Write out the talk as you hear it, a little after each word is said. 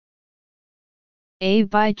A.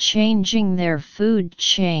 By changing their food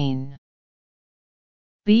chain.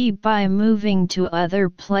 B. By moving to other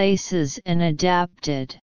places and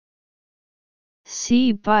adapted.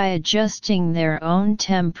 C. By adjusting their own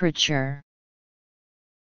temperature.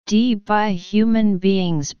 D. By human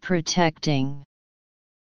beings protecting.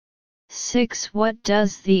 6. What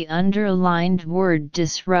does the underlined word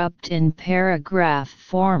disrupt in paragraph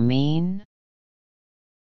 4 mean?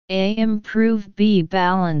 A. Improve. B.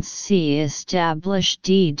 Balance. C. Establish.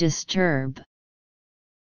 D. Disturb.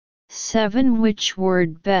 7. Which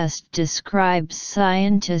word best describes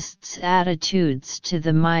scientists' attitudes to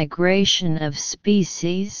the migration of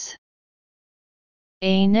species?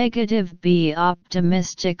 A. Negative. B.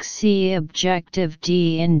 Optimistic. C. Objective.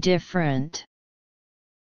 D. Indifferent.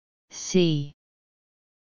 C.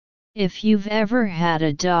 If you've ever had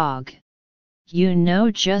a dog, you know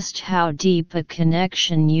just how deep a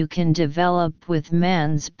connection you can develop with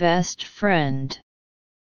man's best friend.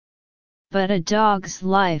 But a dog's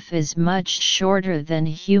life is much shorter than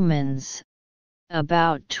humans,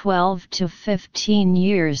 about 12 to 15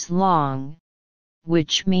 years long,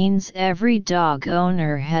 which means every dog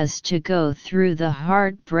owner has to go through the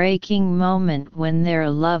heartbreaking moment when their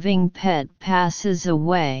loving pet passes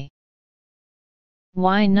away.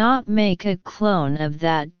 Why not make a clone of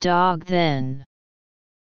that dog then?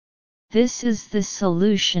 This is the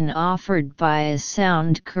solution offered by a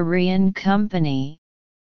sound Korean company,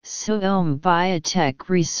 Suom Biotech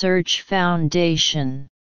Research Foundation.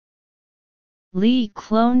 Lee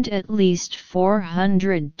cloned at least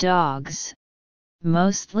 400 dogs,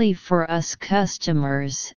 mostly for us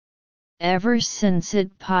customers, ever since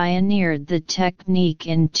it pioneered the technique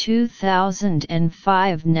in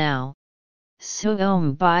 2005. Now,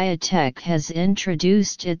 Suom Biotech has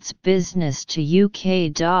introduced its business to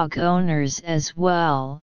UK dog owners as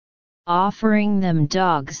well, offering them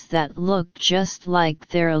dogs that look just like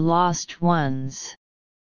their lost ones.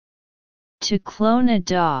 To clone a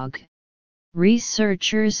dog,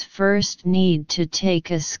 researchers first need to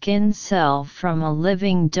take a skin cell from a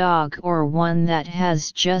living dog or one that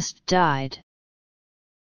has just died.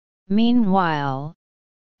 Meanwhile,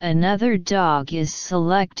 another dog is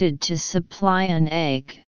selected to supply an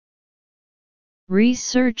egg.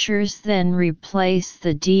 Researchers then replace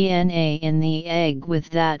the DNA in the egg with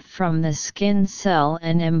that from the skin cell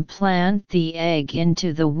and implant the egg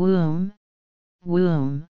into the womb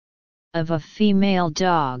of a female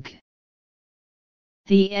dog.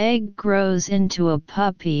 The egg grows into a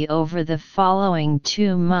puppy over the following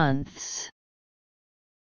 2 months.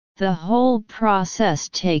 The whole process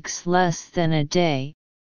takes less than a day,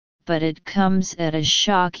 but it comes at a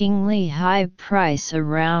shockingly high price,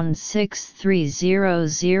 around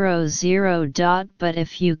 $63000. But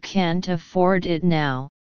if you can't afford it now,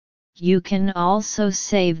 you can also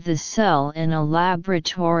save the cell in a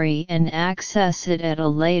laboratory and access it at a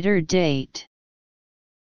later date.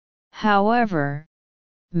 However,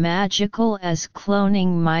 magical as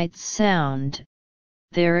cloning might sound,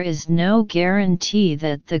 there is no guarantee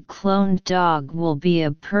that the cloned dog will be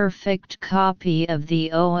a perfect copy of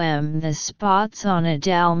the spots on a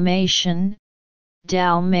Dalmatian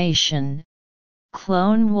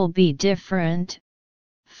clone will be different.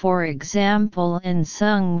 For example, In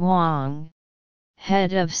Sung Wang,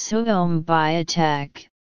 head of Suom Biotech,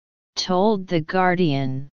 told The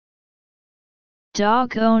Guardian.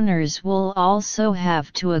 Dog owners will also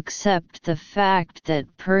have to accept the fact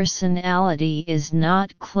that personality is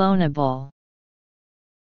not clonable.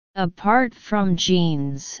 Apart from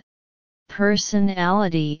genes,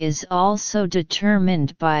 personality is also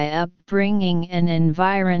determined by upbringing and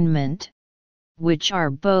environment, which are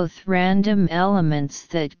both random elements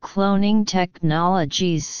that cloning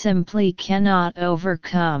technologies simply cannot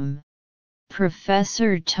overcome.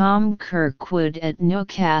 Professor Tom Kirkwood at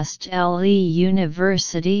Newcastle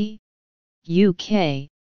University, UK,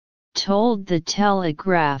 told The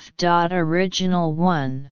Telegraph. Original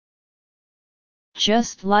 1.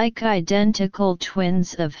 Just like identical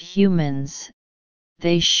twins of humans,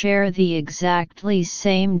 they share the exactly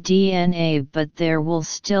same DNA, but there will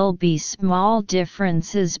still be small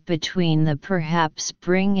differences between them. Perhaps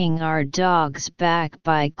bringing our dogs back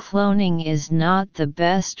by cloning is not the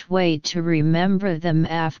best way to remember them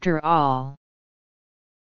after all.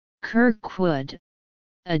 Kirkwood,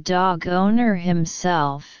 a dog owner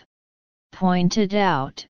himself, pointed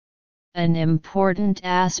out, an important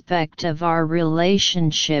aspect of our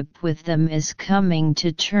relationship with them is coming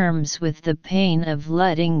to terms with the pain of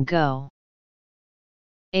letting go.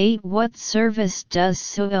 8. What service does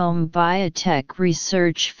Suom Biotech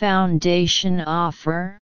Research Foundation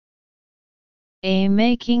offer? A.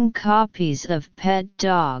 Making copies of pet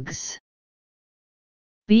dogs.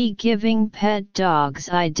 B. Giving pet dogs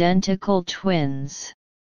identical twins.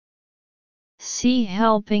 C.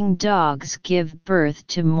 Helping dogs give birth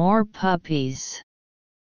to more puppies.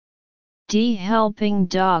 D. Helping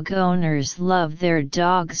dog owners love their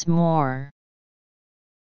dogs more.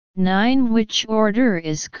 9. Which order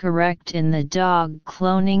is correct in the dog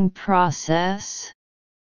cloning process?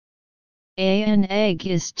 A. An egg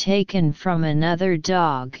is taken from another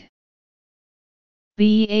dog.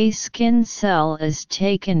 B. A skin cell is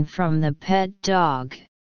taken from the pet dog.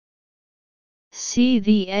 C.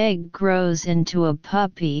 The egg grows into a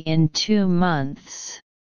puppy in 2 months.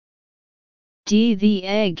 D. The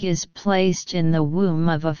egg is placed in the womb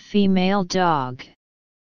of a female dog.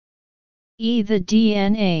 E. The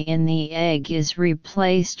DNA in the egg is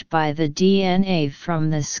replaced by the DNA from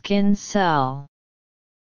the skin cell.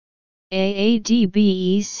 A. D.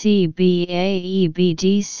 B. E. C. B. A. E. B.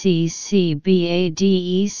 D. C. C. B. A. D.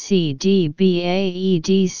 E. C. D. B. A. E.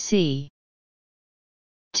 D. C.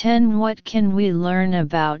 10. What can we learn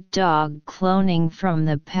about dog cloning from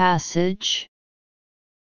the passage?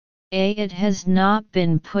 A. It has not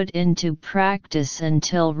been put into practice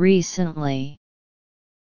until recently.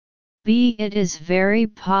 B. It is very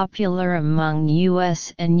popular among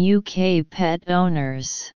US and UK pet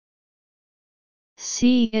owners.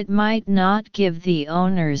 C. It might not give the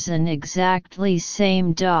owners an exactly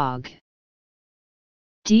same dog.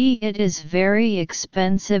 D. It is very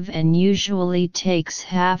expensive and usually takes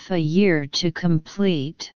half a year to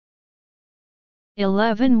complete.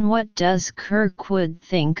 11. What does Kirkwood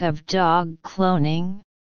think of dog cloning?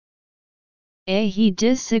 A. He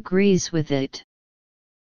disagrees with it.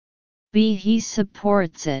 B. He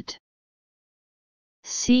supports it.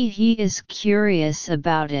 C. He is curious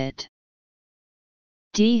about it.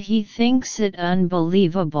 D. He thinks it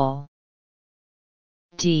unbelievable.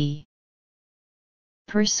 D.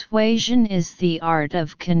 Persuasion is the art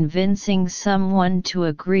of convincing someone to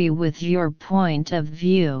agree with your point of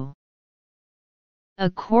view.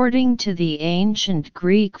 According to the ancient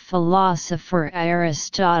Greek philosopher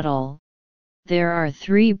Aristotle, there are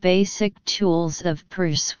 3 basic tools of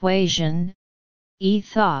persuasion: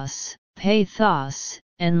 ethos, pathos,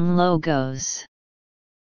 and logos.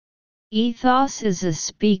 Ethos is a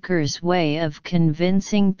speaker's way of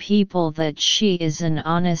convincing people that she is an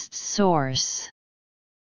honest source.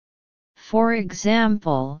 For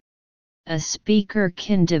example, a speaker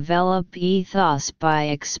can develop ethos by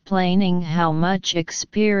explaining how much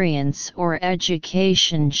experience or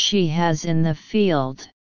education she has in the field.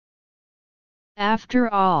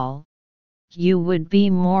 After all, you would be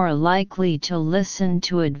more likely to listen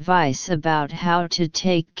to advice about how to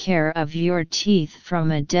take care of your teeth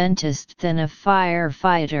from a dentist than a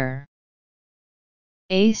firefighter.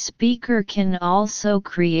 A speaker can also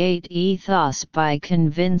create ethos by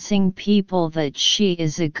convincing people that she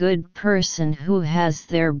is a good person who has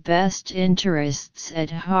their best interests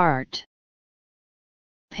at heart.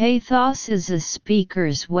 Pathos is a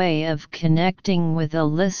speaker's way of connecting with a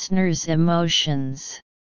listener's emotions.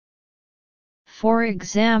 For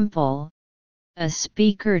example, a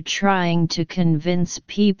speaker trying to convince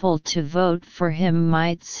people to vote for him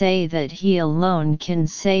might say that he alone can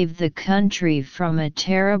save the country from a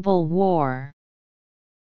terrible war.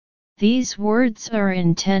 These words are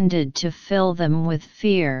intended to fill them with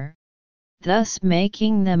fear, thus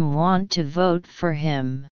making them want to vote for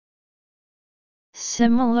him.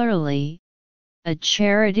 Similarly, a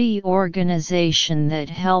charity organization that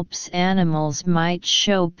helps animals might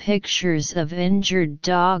show pictures of injured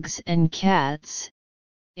dogs and cats,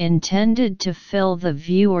 intended to fill the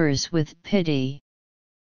viewers with pity.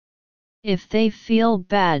 If they feel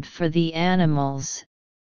bad for the animals,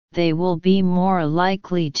 they will be more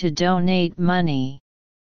likely to donate money.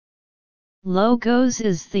 Logos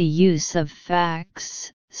is the use of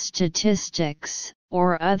facts, statistics,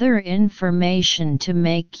 or other information to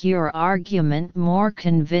make your argument more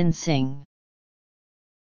convincing.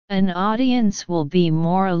 An audience will be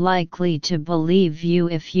more likely to believe you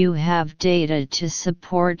if you have data to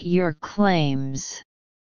support your claims.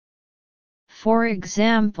 For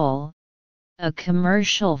example, a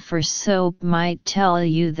commercial for soap might tell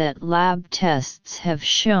you that lab tests have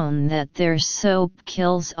shown that their soap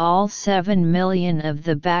kills all 7 million of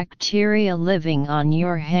the bacteria living on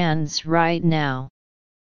your hands right now.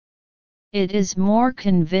 It is more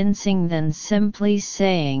convincing than simply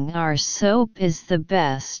saying our soap is the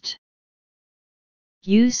best.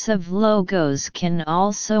 Use of logos can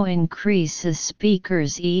also increase a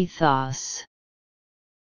speaker's ethos.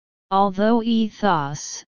 Although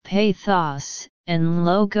ethos, pathos, and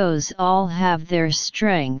logos all have their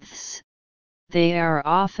strengths, they are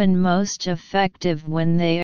often most effective when they